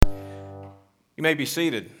You may be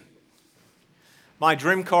seated. My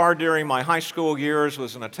dream car during my high school years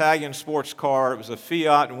was an Italian sports car. It was a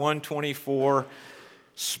Fiat 124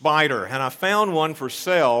 Spider, and I found one for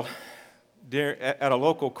sale at a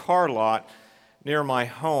local car lot near my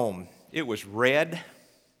home. It was red,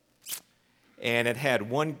 and it had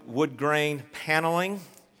one wood grain paneling,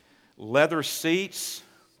 leather seats,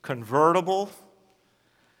 convertible.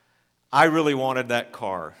 I really wanted that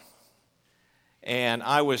car, and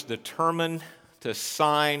I was determined to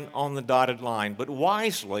sign on the dotted line. But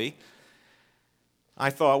wisely, I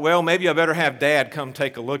thought, well, maybe I better have Dad come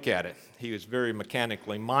take a look at it. He was very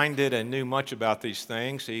mechanically minded and knew much about these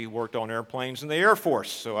things. He worked on airplanes in the Air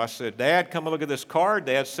Force. So I said, Dad, come and look at this car.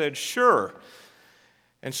 Dad said, sure.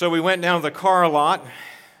 And so we went down to the car lot,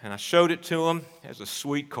 and I showed it to him as a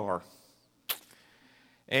sweet car.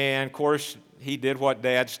 And, of course, he did what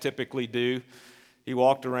dads typically do. He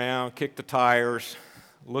walked around, kicked the tires,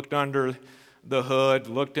 looked under the hood,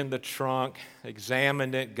 looked in the trunk,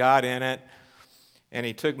 examined it, got in it, and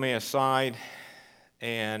he took me aside,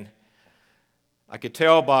 and I could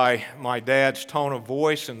tell by my dad's tone of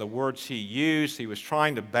voice and the words he used, he was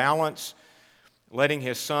trying to balance letting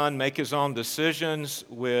his son make his own decisions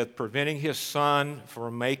with preventing his son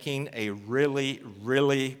from making a really,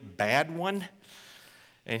 really bad one.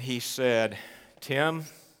 And he said, Tim,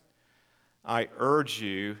 I urge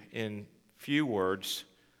you in few words,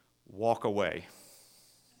 walk away.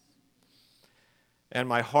 And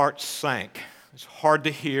my heart sank. It's hard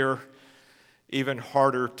to hear, even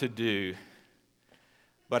harder to do.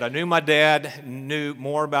 But I knew my dad knew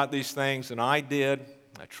more about these things than I did.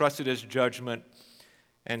 I trusted his judgment.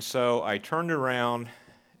 And so I turned around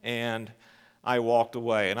and I walked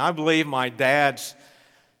away. And I believe my dad's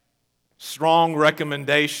strong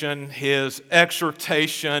recommendation, his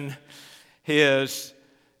exhortation, his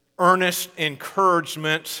earnest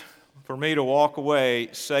encouragement for me to walk away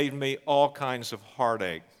saved me all kinds of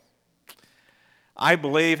heartache. I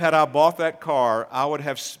believe had I bought that car, I would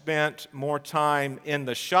have spent more time in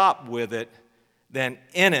the shop with it than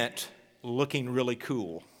in it looking really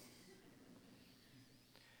cool.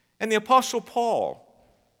 And the Apostle Paul,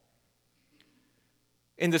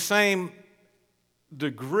 in the same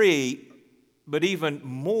degree, but even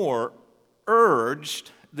more,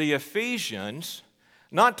 urged the Ephesians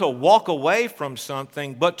not to walk away from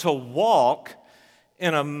something, but to walk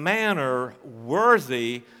in a manner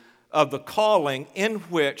worthy of the calling in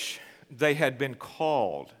which they had been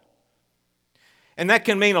called. And that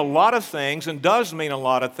can mean a lot of things and does mean a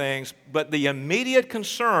lot of things, but the immediate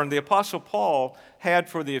concern the Apostle Paul had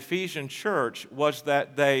for the Ephesian church was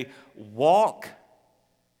that they walk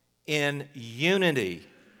in unity,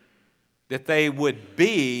 that they would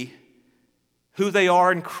be who they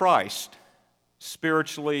are in Christ,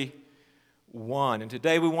 spiritually one. And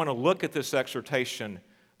today we want to look at this exhortation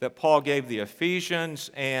that Paul gave the Ephesians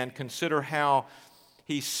and consider how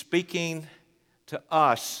he's speaking to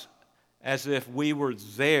us as if we were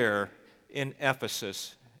there in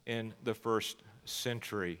Ephesus in the first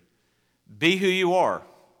century. Be who you are,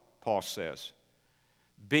 Paul says.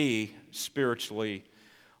 Be spiritually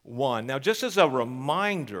one. Now, just as a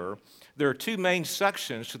reminder, there are two main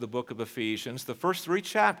sections to the book of Ephesians. The first three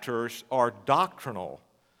chapters are doctrinal,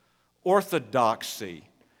 orthodoxy,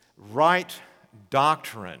 right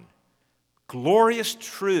doctrine, glorious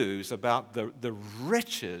truths about the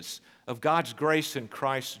riches of God's grace in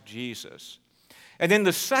Christ Jesus. And then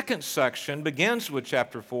the second section begins with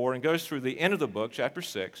chapter 4 and goes through the end of the book, chapter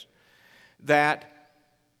 6, that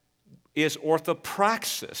is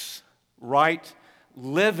orthopraxis, right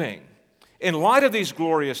living. In light of these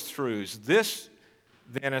glorious truths, this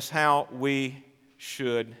then is how we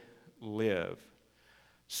should live.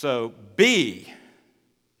 So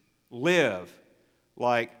live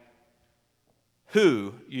like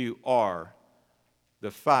who you are,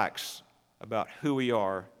 the facts about who we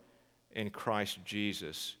are in Christ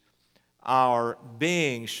Jesus. Our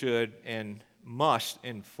being should and must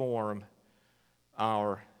inform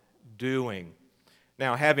our doing.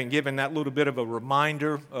 Now, having given that little bit of a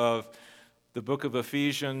reminder of the book of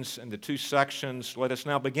Ephesians and the two sections, let us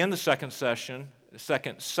now begin the second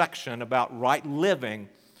section about right living,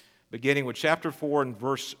 beginning with chapter 4 and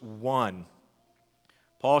verse 1.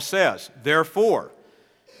 Paul says, Therefore,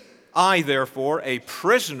 I, a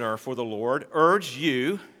prisoner for the Lord, urge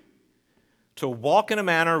you to walk in a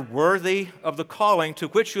manner worthy of the calling to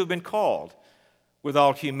which you have been called, with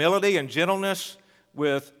all humility and gentleness,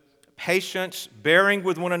 with patience, bearing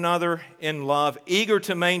with one another in love, eager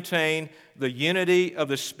to maintain the unity of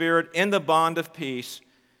the Spirit in the bond of peace.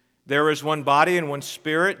 There is one body and one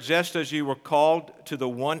Spirit, just as you were called to the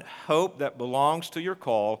one hope that belongs to your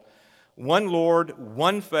call, one Lord,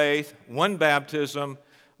 one faith, one baptism,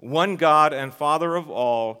 one God and Father of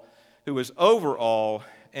all, who is over all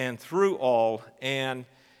and through all and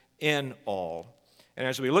in all. And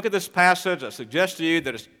as we look at this passage, I suggest to you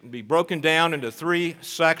that it be broken down into 3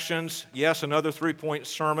 sections. Yes, another 3-point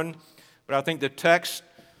sermon, but I think the text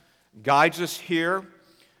guides us here.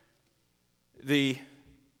 The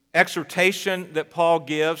exhortation that Paul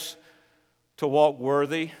gives to walk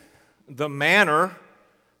worthy, the manner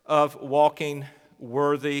of walking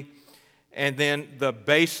worthy, and then the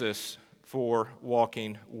basis for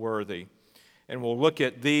walking worthy. And we'll look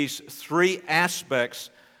at these 3 aspects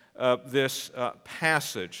of this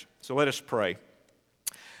passage. So let us pray.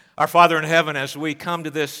 Our Father in heaven, as we come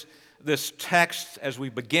to this text, as we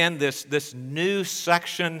begin this new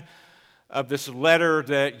section of this letter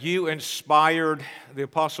that you inspired the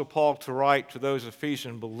Apostle Paul to write to those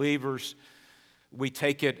Ephesian believers, we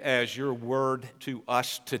take it as your word to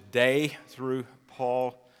us today through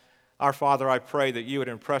Paul. Our Father, I pray that you would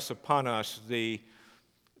impress upon us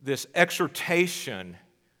this exhortation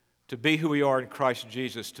to be who we are in Christ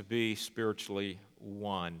Jesus, to be spiritually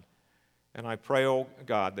one. And I pray, oh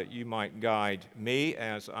God, that you might guide me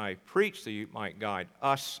as I preach, that you might guide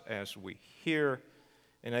us as we hear,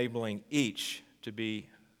 enabling each to be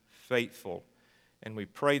faithful. And we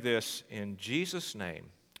pray this in Jesus' name.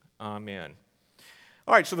 Amen.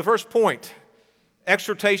 All right, so the first point,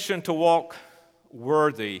 exhortation to walk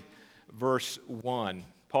worthy, verse 1.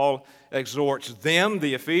 Paul exhorts them,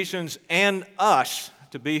 the Ephesians, and us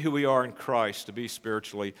to be who we are in Christ, to be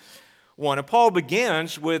spiritually one. And Paul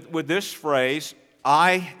begins with this phrase,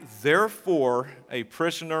 I, therefore, a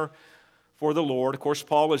prisoner for the Lord. Of course,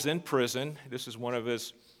 Paul is in prison. This is one of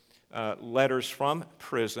his letters from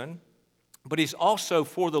prison. But he's also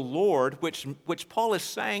for the Lord, which Paul is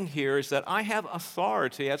saying here is that I have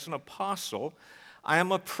authority as an apostle. I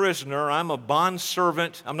am a prisoner. I'm a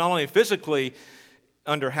bondservant. I'm not only physically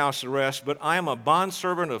under house arrest, but I am a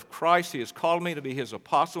bondservant of Christ. He has called me to be his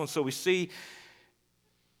apostle. And so we see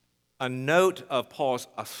a note of Paul's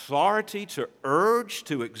authority to urge,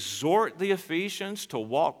 to exhort the Ephesians to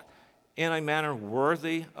walk in a manner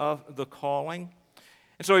worthy of the calling.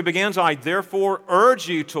 And so he begins, I therefore urge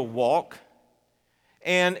you to walk.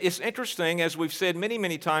 And it's interesting, as we've said many,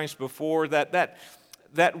 many times before, that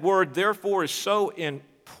word therefore is so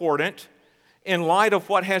important in light of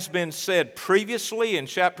what has been said previously in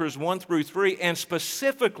chapters 1 through 3, and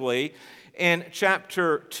specifically in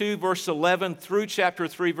chapter 2, verse 11 through chapter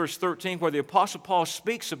 3, verse 13, where the Apostle Paul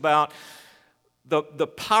speaks about the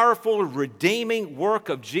powerful redeeming work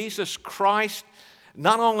of Jesus Christ,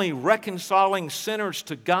 not only reconciling sinners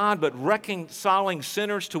to God, but reconciling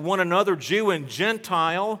sinners to one another, Jew and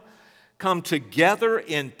Gentile, come together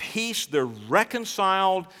in peace. They're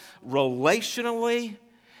reconciled relationally.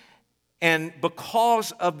 And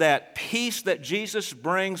because of that peace that Jesus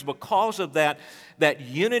brings, because of that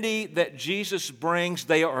unity that Jesus brings,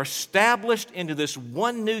 they are established into this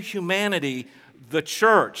one new humanity, the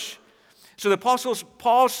church. So the Apostle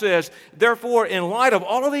Paul says, therefore, in light of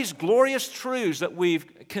all of these glorious truths that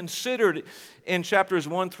we've considered in chapters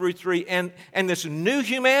 1 through 3, and this new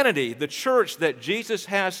humanity, the church that Jesus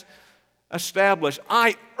has established,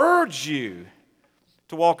 I urge you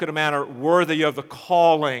to walk in a manner worthy of the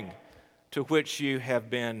calling to which you have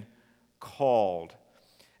been called.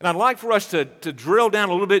 And I'd like for us to drill down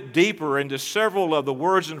a little bit deeper into several of the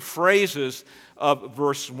words and phrases of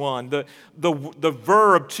verse 1. The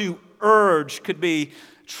verb to urge could be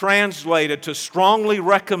translated to strongly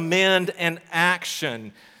recommend an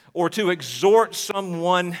action, or to exhort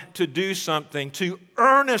someone to do something, to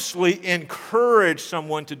earnestly encourage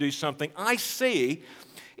someone to do something. I see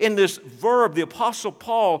in this verb, the Apostle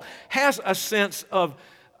Paul has a sense of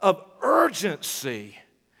urgency,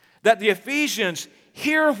 that the Ephesians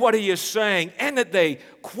hear what he is saying and that they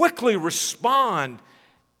quickly respond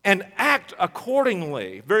and act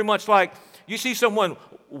accordingly. Very much like you see someone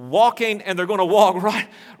walking and they're going to walk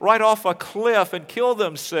right off a cliff and kill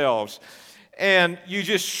themselves, and you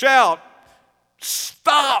just shout,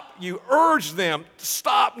 stop! You urge them,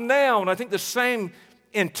 stop now. And I think the same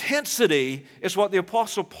intensity is what the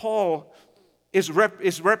Apostle Paul is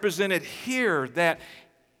represented here, that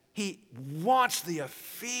he wants the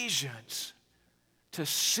Ephesians to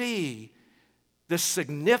see the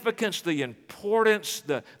significance, the importance,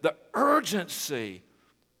 the urgency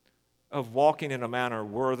of walking in a manner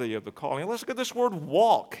worthy of the calling. Let's look at this word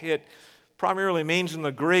walk. It primarily means in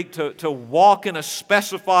the Greek to walk in a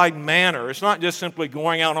specified manner. It's not just simply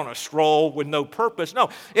going out on a stroll with no purpose. No,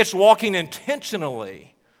 it's walking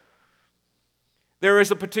intentionally. There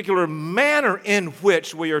is a particular manner in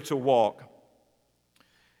which we are to walk.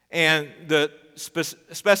 And the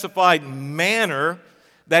specified manner,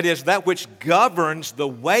 that is, that which governs the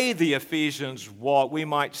way the Ephesians walk, we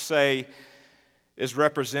might say, is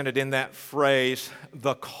represented in that phrase,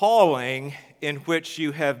 the calling in which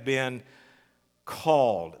you have been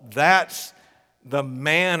called. That's the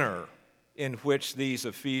manner in which these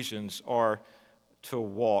Ephesians are to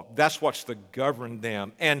walk. That's what's to govern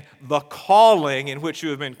them. And the calling in which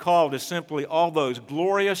you have been called is simply all those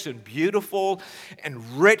glorious and beautiful and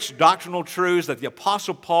rich doctrinal truths that the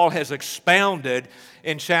Apostle Paul has expounded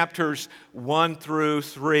in chapters 1 through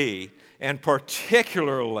 3, and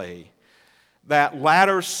particularly that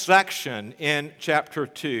latter section in chapter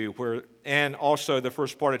 2, and also the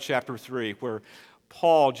first part of chapter 3, where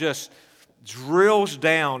Paul just drills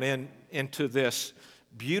down into this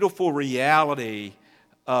beautiful reality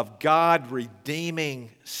of God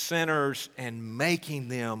redeeming sinners and making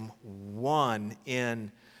them one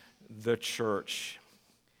in the church.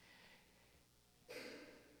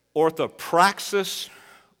 Orthopraxis,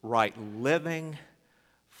 right living,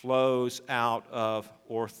 flows out of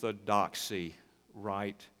orthodoxy,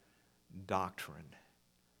 right doctrine.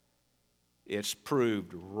 It's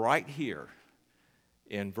proved right here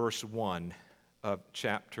in verse 1 of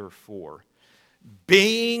chapter 4.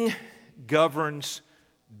 Being governs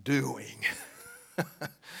doing.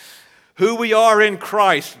 Who we are in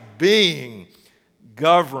Christ, being,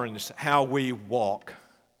 governs how we walk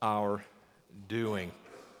our doing.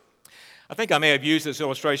 I think I may have used this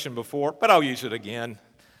illustration before, but I'll use it again.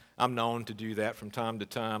 I'm known to do that from time to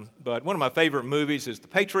time. But one of my favorite movies is The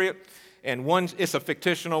Patriot, and it's a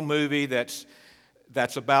fictional movie that's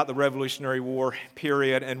about the Revolutionary War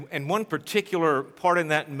period. And one particular part in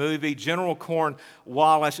that movie, General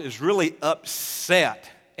Cornwallis is really upset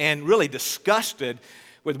and really disgusted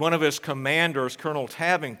with one of his commanders, Colonel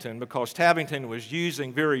Tavington, because Tavington was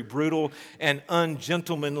using very brutal and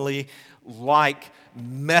ungentlemanly-like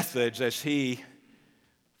methods as he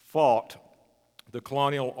fought the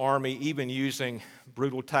colonial army, even using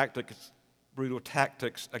brutal tactics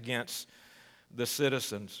against the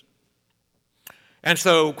citizens. And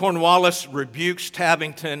so Cornwallis rebukes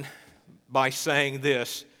Tavington by saying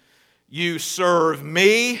this: "You serve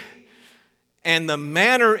me, and the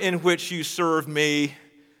manner in which you serve me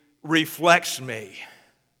reflects me."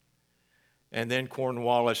 And then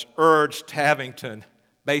Cornwallis urged Tavington,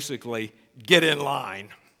 basically, get in line.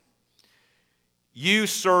 You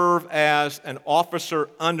serve as an officer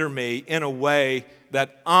under me in a way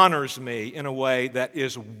that honors me, in a way that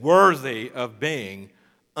is worthy of being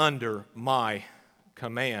under my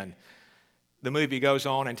command. The movie goes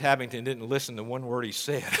on, and Tavington didn't listen to one word he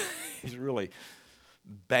said. He's a really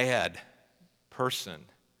bad person.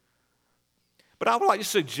 But I would like to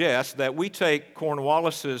suggest that we take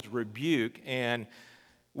Cornwallis's rebuke and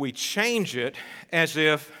we change it as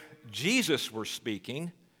if Jesus were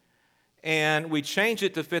speaking, and we change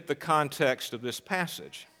it to fit the context of this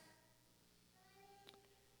passage.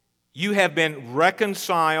 You have been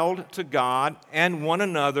reconciled to God and one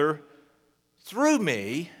another through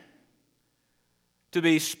me to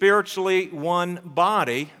be spiritually one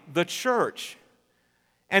body, the church.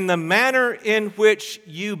 And the manner in which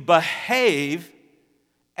you behave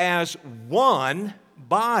as one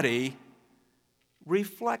body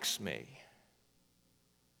reflects me.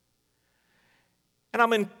 And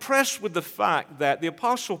I'm impressed with the fact that the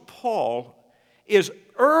Apostle Paul is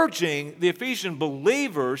urging the Ephesian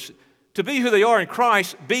believers to be who they are in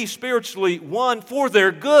Christ, be spiritually one for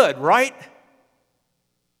their good, right?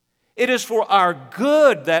 It is for our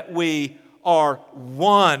good that we are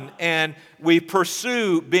one, and we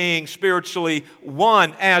pursue being spiritually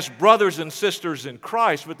one as brothers and sisters in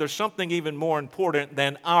Christ. But there's something even more important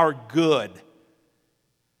than our good.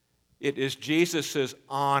 It is Jesus'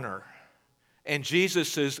 honor and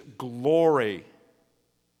Jesus' glory.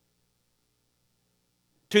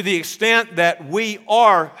 To the extent that we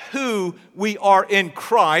are who we are in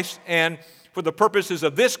Christ, and for the purposes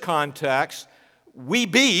of this context, we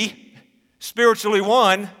be spiritually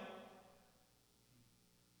one,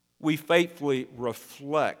 we faithfully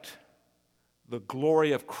reflect the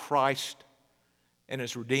glory of Christ and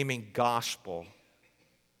His redeeming gospel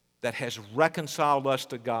that has reconciled us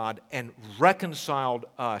to God and reconciled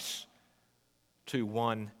us to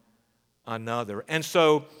one another. And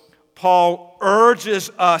so Paul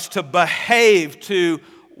urges us to behave, to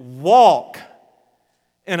walk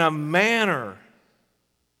in a manner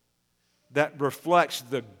that reflects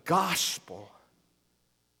the gospel.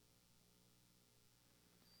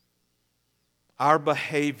 Our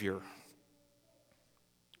behavior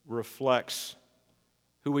reflects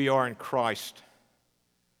who we are in Christ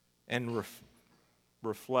and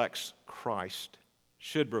reflects Christ.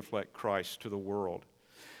 should reflect Christ to the world.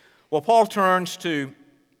 Well, Paul turns to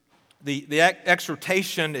the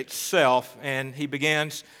exhortation itself, and he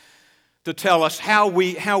begins to tell us how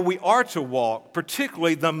we are to walk,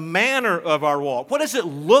 particularly the manner of our walk. What does it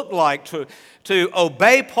look like to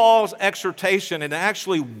obey Paul's exhortation and to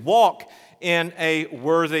actually walk in a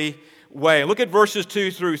worthy way? Look at verses 2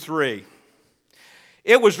 through 3.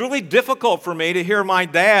 It was really difficult for me to hear my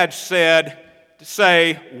dad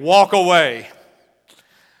say, walk away.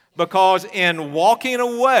 Because in walking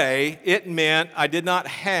away, it meant I did not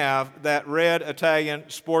have that red Italian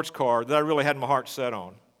sports car that I really had my heart set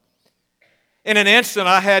on. In an instant,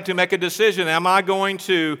 I had to make a decision. Am I going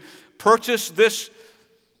to purchase this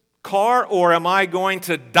car, or am I going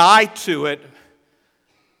to die to it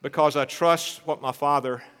because I trust what my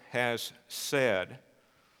father has said?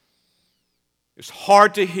 It's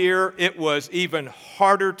hard to hear. It was even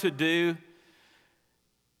harder to do.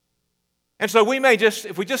 And so we may just,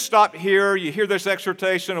 if we just stop here, you hear this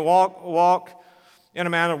exhortation, walk in a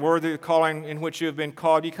manner worthy of the calling in which you have been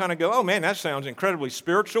called, you kind of go, oh man, that sounds incredibly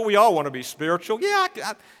spiritual. We all want to be spiritual.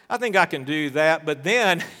 Yeah, I think I can do that. But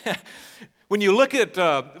then when you look at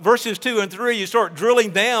verses 2 and 3, you start drilling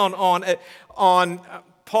down on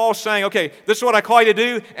Paul saying, okay, this is what I call you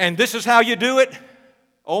to do, and this is how you do it.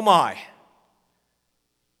 Oh my.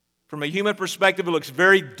 From a human perspective, it looks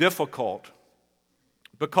very difficult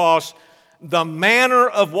because the manner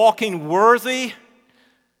of walking worthy,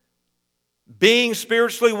 being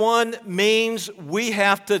spiritually one, means we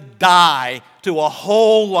have to die to a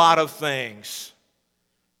whole lot of things,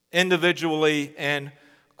 individually and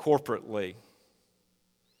corporately.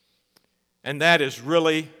 And that is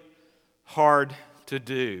really hard to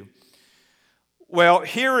do. Well,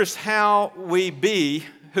 here is how we be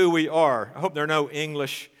who we are. I hope there are no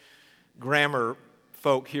English grammar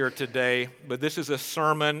folk here today, but this is a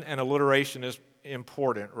sermon and alliteration is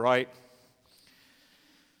important, right?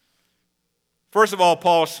 First of all,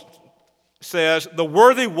 Paul says, the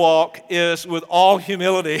worthy walk is with all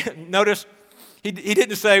humility. Notice, he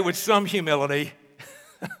didn't say with some humility.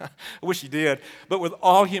 I wish he did. But with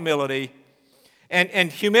all humility.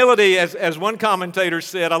 And humility, as one commentator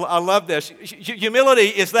said, I love this. Humility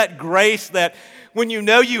is that grace that when you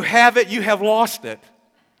know you have it, you have lost it.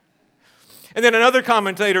 And then another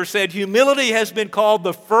commentator said, humility has been called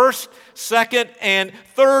the first, second, and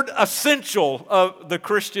third essential of the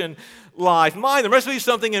Christian life. There must be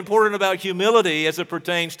something important about humility as it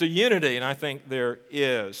pertains to unity, and I think there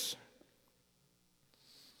is.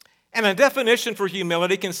 And a definition for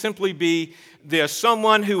humility can simply be this: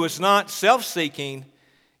 someone who is not self-seeking,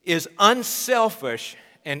 is unselfish,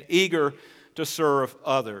 and eager to serve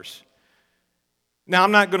others. Now,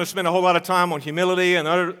 I'm not going to spend a whole lot of time on humility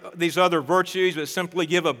and these other virtues, but simply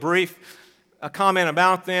give a brief comment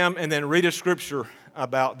about them and then read a scripture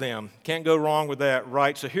about them. Can't go wrong with that,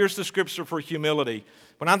 right? So here's the scripture for humility.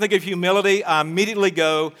 When I think of humility, I immediately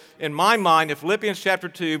go, in my mind, to Philippians chapter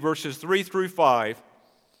 2, verses 3 through 5.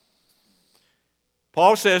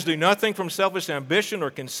 Paul says, do nothing from selfish ambition or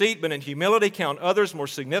conceit, but in humility count others more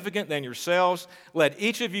significant than yourselves. Let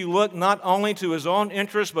each of you look not only to his own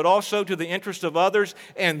interest, but also to the interest of others.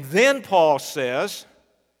 And then Paul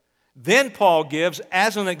gives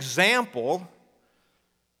as an example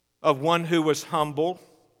of one who was humble.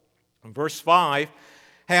 In verse 5,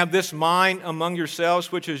 have this mind among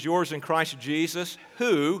yourselves, which is yours in Christ Jesus,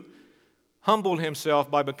 who humbled himself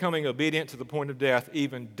by becoming obedient to the point of death,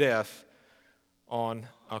 even death on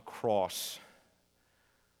a cross.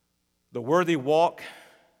 The worthy walk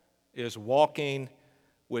is walking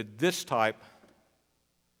with this type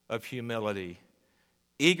of humility,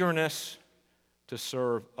 eagerness to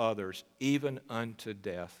serve others, even unto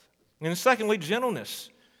death. And secondly, gentleness.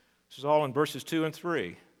 This is all in verses 2 and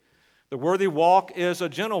 3. The worthy walk is a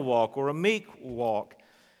gentle walk or a meek walk.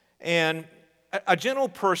 And a gentle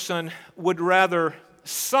person would rather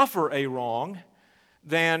suffer a wrong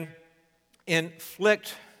than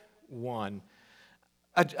inflict one.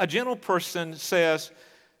 A gentle person says,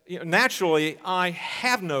 naturally, I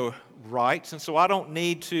have no rights, and so I don't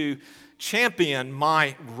need to champion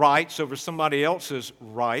my rights over somebody else's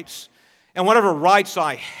rights. And whatever rights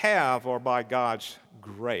I have are by God's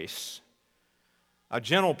grace. A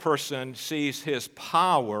gentle person sees his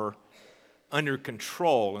power under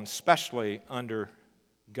control, and especially under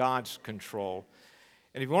God's control.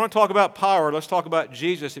 And if you want to talk about power, let's talk about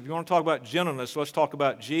Jesus. If you want to talk about gentleness, let's talk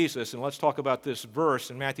about Jesus. And let's talk about this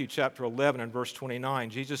verse in Matthew chapter 11 and verse 29.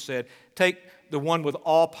 Jesus said, take the one with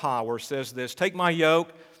all power, says this, take my yoke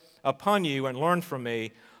upon you and learn from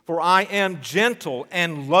me, for I am gentle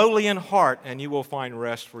and lowly in heart, and you will find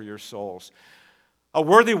rest for your souls. A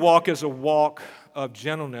worthy walk is a walk of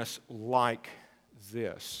gentleness like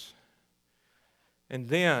this. And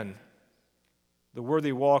then the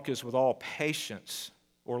worthy walk is with all patience,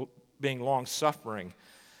 or being long-suffering.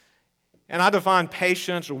 And I define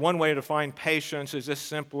patience, or one way to define patience is just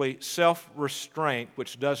simply self-restraint,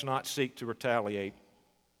 which does not seek to retaliate.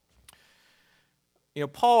 You know,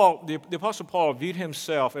 Paul, the Apostle Paul viewed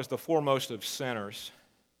himself as the foremost of sinners.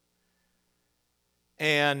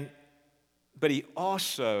 But he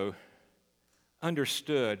also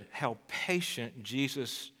understood how patient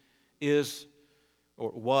Jesus is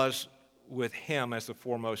or was with him as the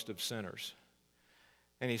foremost of sinners.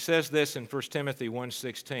 And he says this in 1 Timothy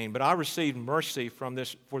 1:16, "But I received mercy for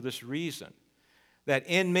this reason, that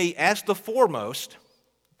in me as the foremost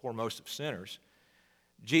of sinners,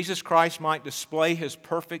 Jesus Christ might display his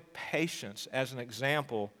perfect patience as an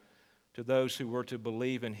example to those who were to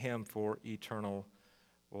believe in him for eternal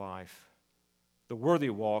life." The worthy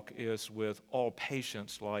walk is with all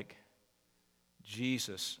patience like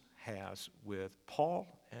Jesus has with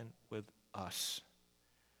Paul and with us.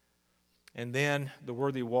 And then the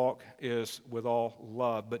worthy walk is with all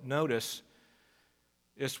love. But notice,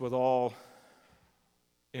 it's with all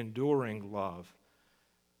enduring love.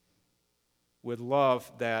 With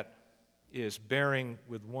love that is bearing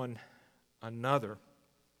with one another.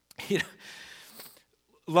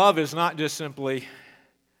 Love is not just simply,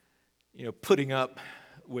 putting up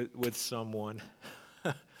with someone.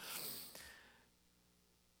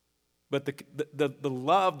 But the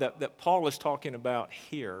love that Paul is talking about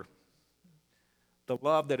here, the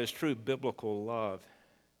love that is true biblical love,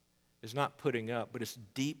 is not putting up, but it's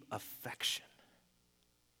deep affection.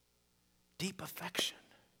 Deep affection.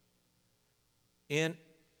 In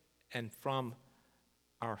and from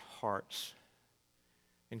our hearts.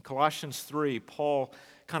 In Colossians 3, Paul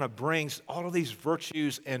kind of brings all of these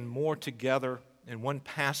virtues and more together in one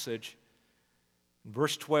passage. In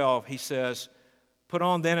verse 12, he says, "Put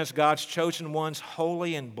on then as God's chosen ones,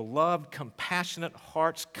 holy and beloved, compassionate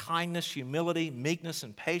hearts, kindness, humility, meekness,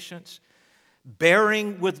 and patience,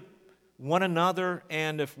 bearing with one another,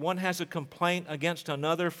 and if one has a complaint against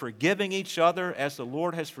another, forgiving each other as the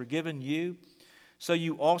Lord has forgiven you, so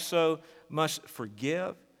you also must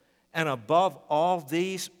forgive. And above all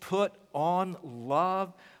these, put on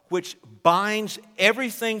love, which binds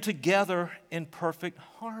everything together in perfect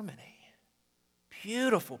harmony."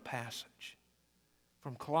 Beautiful passage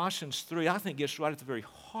from Colossians 3. I think gets right at the very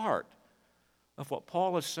heart of what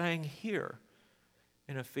Paul is saying here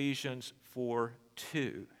in Ephesians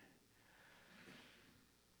 4:2.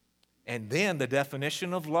 And then the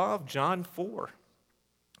definition of love, John 4.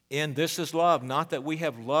 "In this is love, not that we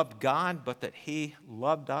have loved God, but that he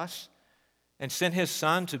loved us and sent his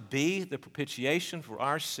Son to be the propitiation for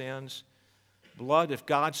our sins. Beloved, if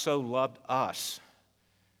God so loved us,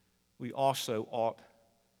 we also ought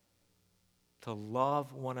to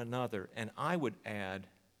love one another." And I would add,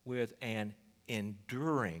 with an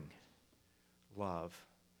enduring love,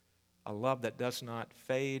 a love that does not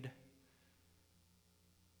fade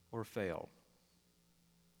or fail.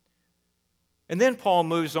 And then Paul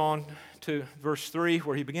moves on to verse 3,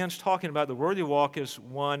 where he begins talking about the worthy walk as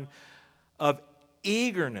one of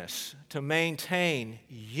eagerness to maintain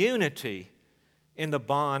unity in the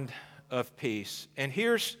bond of peace. And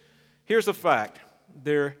here's the fact.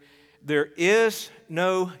 There is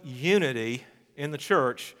no unity in the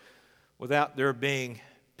church without there being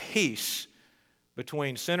peace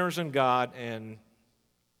between sinners and God and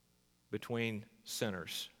between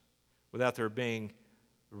sinners, without there being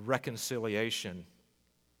reconciliation.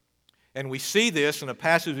 And we see this in a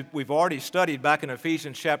passage we've already studied back in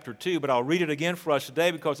Ephesians chapter 2, but I'll read it again for us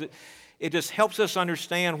today because it just helps us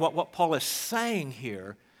understand what Paul is saying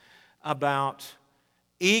here about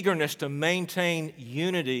eagerness to maintain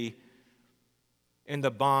unity in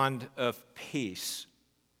the bond of peace.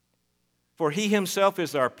 "For he himself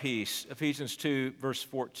is our peace," Ephesians 2, verse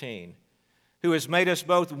 14, "who has made us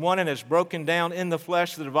both one and has broken down in the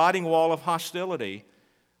flesh the dividing wall of hostility,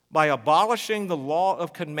 by abolishing the law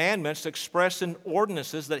of commandments expressed in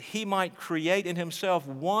ordinances, that he might create in himself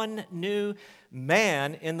one new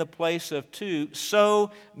man in the place of two,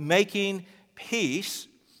 so making peace,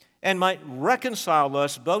 and might reconcile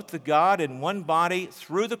us both to God in one body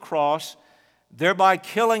through the cross, thereby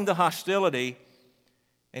killing the hostility.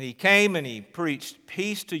 And he came and he preached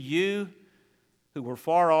peace to you who were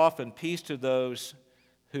far off and peace to those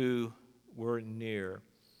who were near."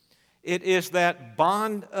 It is that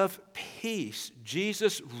bond of peace,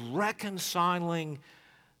 Jesus reconciling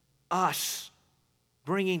us,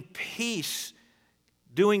 bringing peace,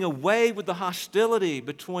 doing away with the hostility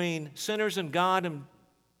between sinners and God and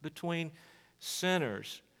between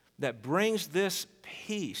sinners. that brings this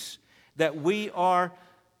peace that we are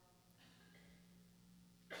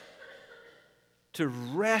to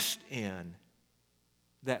rest in,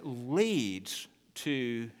 that leads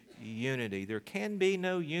to unity. There can be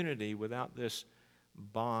no unity without this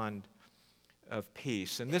bond of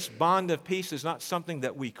peace. And this bond of peace is not something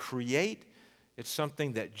that we create. It's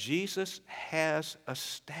something that Jesus has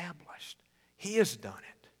established. He has done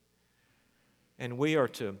it. And we are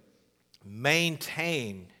to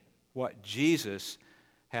maintain what Jesus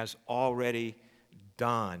has already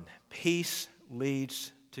done. Peace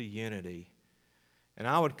leads to unity. And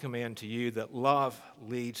I would commend to you that love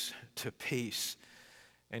leads to peace.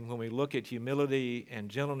 And when we look at humility and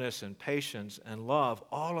gentleness and patience and love,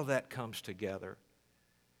 all of that comes together.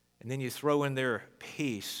 And then you throw in there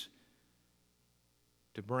peace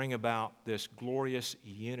to bring about this glorious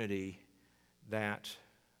unity that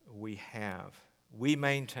we have. We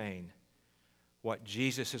maintain what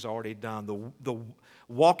Jesus has already done. The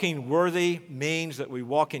walking worthy means that we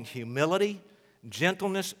walk in humility,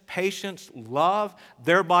 gentleness, patience, love,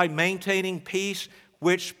 thereby maintaining peace,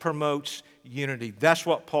 which promotes unity. That's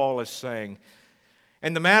what Paul is saying.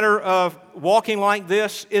 And the matter of walking like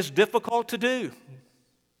this is difficult to do.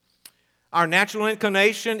 Our natural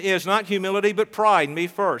inclination is not humility but pride, me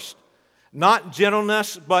first. Not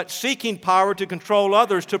gentleness but seeking power to control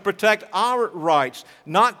others to protect our rights.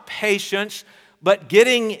 Not patience but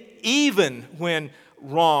getting even when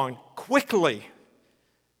wronged quickly.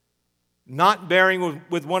 Not bearing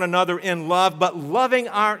with one another in love, but loving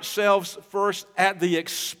ourselves first at the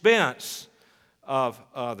expense of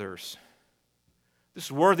others. This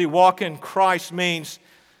worthy walk in Christ means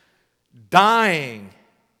dying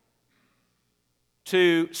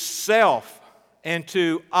to self and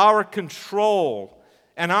to our control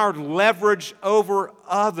and our leverage over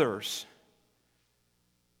others.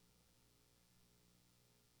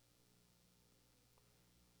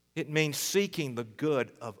 It means seeking the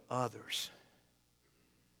good of others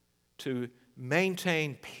to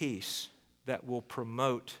maintain peace that will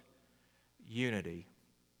promote unity.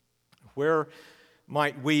 Where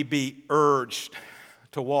might we be urged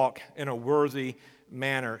to walk in a worthy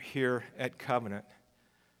manner here at Covenant?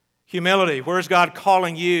 Humility. Where's God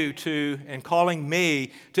calling you to and calling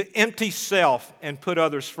me to empty self and put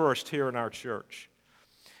others first here in our church?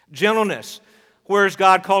 Gentleness. Where's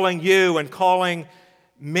God calling you and calling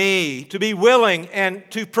me to be willing and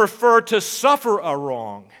to prefer to suffer a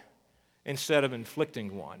wrong instead of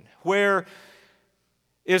inflicting one? Where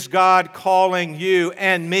is God calling you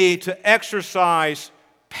and me to exercise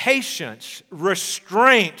patience,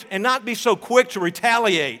 restraint, and not be so quick to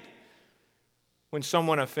retaliate when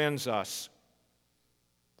someone offends us?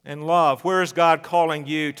 And love. Where is God calling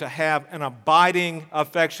you to have an abiding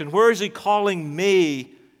affection? Where is He calling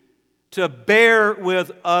me to bear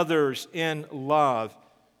with others in love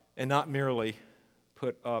and not merely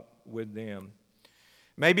put up with them?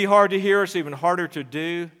 It may be hard to hear, it's even harder to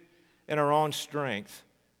do in our own strength.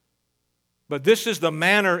 But this is the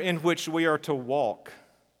manner in which we are to walk.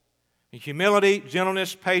 In humility,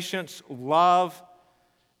 gentleness, patience, love,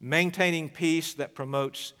 maintaining peace that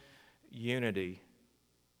promotes unity.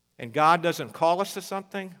 And God doesn't call us to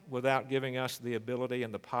something without giving us the ability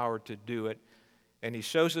and the power to do it. And He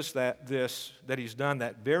shows us that He's done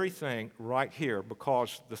that very thing right here,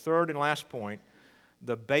 because the third and last point,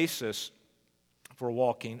 the basis for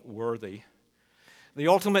walking worthy. The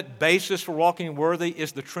ultimate basis for walking worthy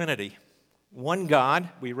is the Trinity. One God.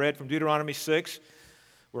 We read from Deuteronomy 6.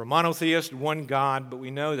 We're a monotheist, one God, but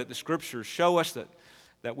we know that the Scriptures show us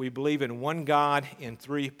that we believe in one God in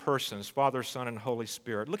three persons, Father, Son, and Holy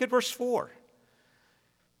Spirit. Look at verse 4.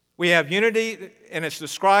 We have unity, and it's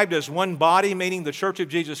described as one body, meaning the Church of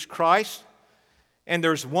Jesus Christ. And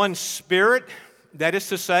there's one Spirit. That is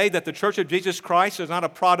to say that the Church of Jesus Christ is not a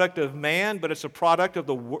product of man, but it's a product of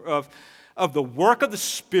the work of the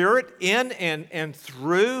Spirit in and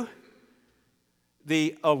through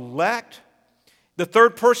the elect. The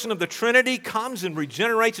third person of the Trinity comes and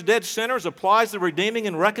regenerates dead sinners, applies the redeeming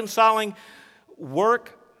and reconciling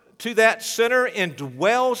work to that sinner,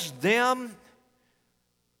 indwells them.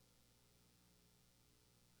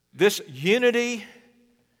 This unity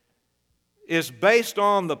is based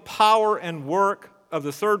on the power and work of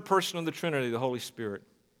the third person of the Trinity, the Holy Spirit.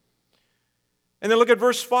 And then look at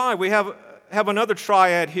verse 5. We have another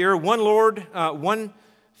triad here, one Lord, one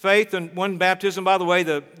faith, and one baptism. By the way,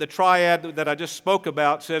 the triad that I just spoke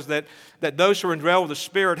about says that those who are indwelled with the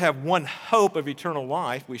Spirit have one hope of eternal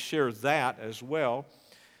life. We share that as well.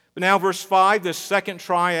 But now verse 5, this second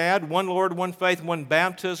triad, one Lord, one faith, one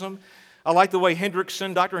baptism. I like the way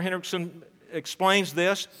Dr. Hendrickson explains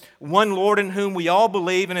this. One Lord in whom we all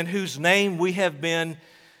believe and in whose name we have been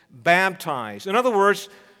baptized. In other words,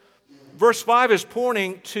 verse 5 is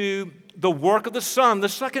pointing to the work of the Son, the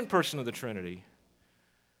second person of the Trinity.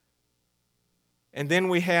 And then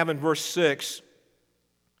we have in verse 6,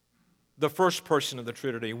 the first person of the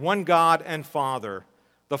Trinity, one God and Father,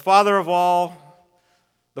 the Father of all,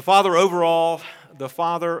 the Father over all, the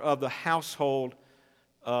Father of the household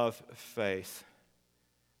of faith.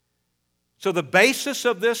 So the basis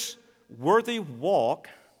of this worthy walk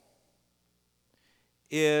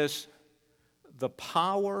is the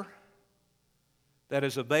power that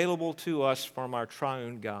is available to us from our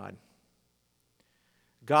triune God.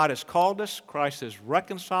 God has called us, Christ has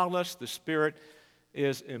reconciled us, the Spirit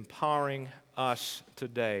is empowering us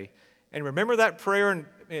today. And remember that prayer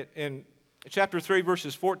in chapter 3,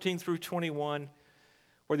 verses 14 through 21,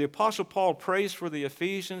 where the Apostle Paul prays for the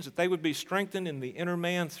Ephesians that they would be strengthened in the inner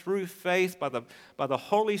man through faith by the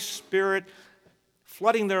Holy Spirit,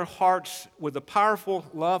 flooding their hearts with the powerful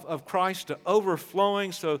love of Christ to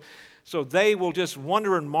overflowing so they will just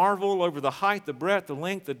wonder and marvel over the height, the breadth, the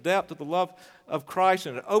length, the depth of the love of Christ,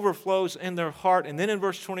 and it overflows in their heart. And then in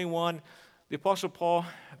verse 21, the Apostle Paul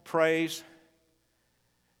prays,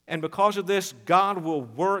 and because of this, God will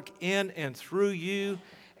work in and through you,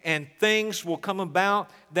 and things will come about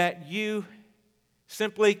that you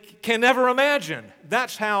simply can never imagine.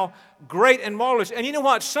 That's how great and marvelous. And you know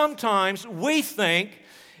what? Sometimes we think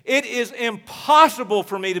it is impossible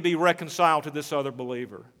for me to be reconciled to this other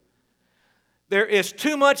believer. There is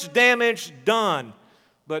too much damage done.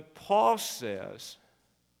 But Paul says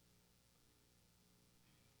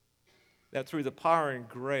that through the power and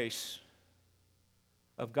grace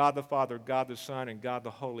of God the Father, God the Son, and God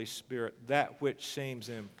the Holy Spirit, that which seems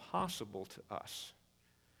impossible to us,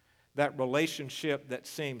 that relationship that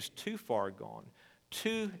seems too far gone,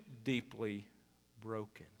 too deeply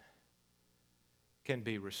broken, can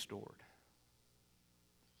be restored.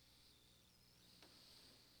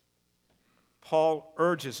 Paul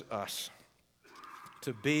urges us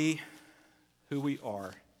to be who we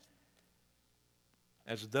are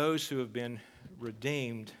as those who have been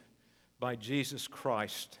redeemed by Jesus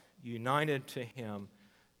Christ, united to Him,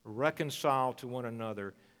 reconciled to one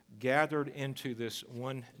another, gathered into this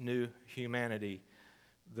one new humanity,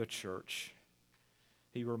 the church.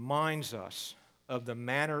 He reminds us of the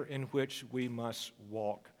manner in which we must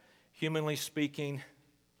walk. Humanly speaking,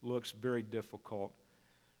 looks very difficult.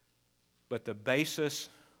 But the basis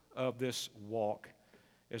of this walk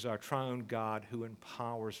is our triune God who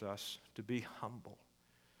empowers us to be humble,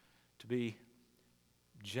 to be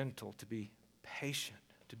gentle, to be patient,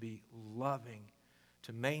 to be loving,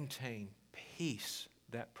 to maintain peace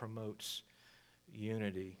that promotes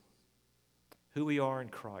unity. Who we are in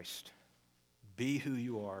Christ. Be who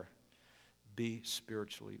you are. Be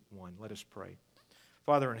spiritually one. Let us pray.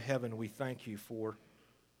 Father in heaven, we thank you for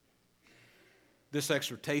this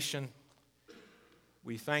exhortation.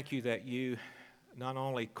 We thank you that you not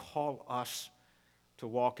only call us to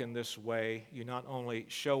walk in this way, you not only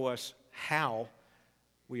show us how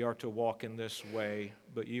we are to walk in this way,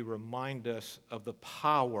 but you remind us of the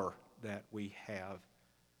power that we have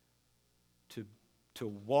to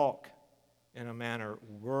walk in a manner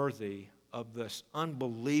worthy of this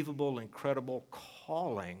unbelievable, incredible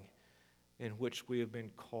calling in which we have been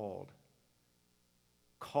called.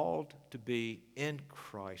 Called to be in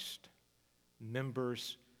Christ,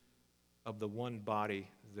 members of the one body,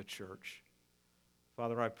 the church.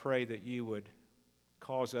 Father, I pray that you would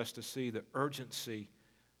cause us to see the urgency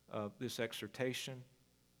of this exhortation,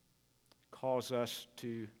 cause us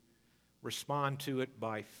to respond to it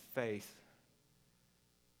by faith,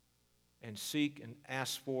 and seek and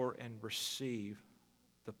ask for and receive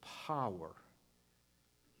the power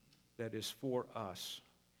that is for us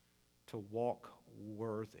to walk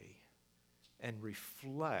worthy and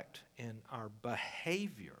reflect in our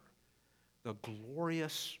behavior the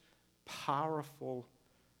glorious, powerful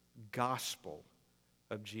gospel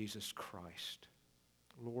of Jesus Christ.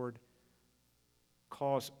 Lord,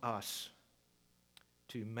 cause us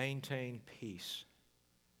to maintain peace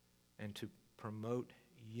and to promote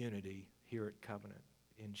unity here at Covenant.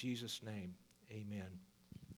 In Jesus' name, amen.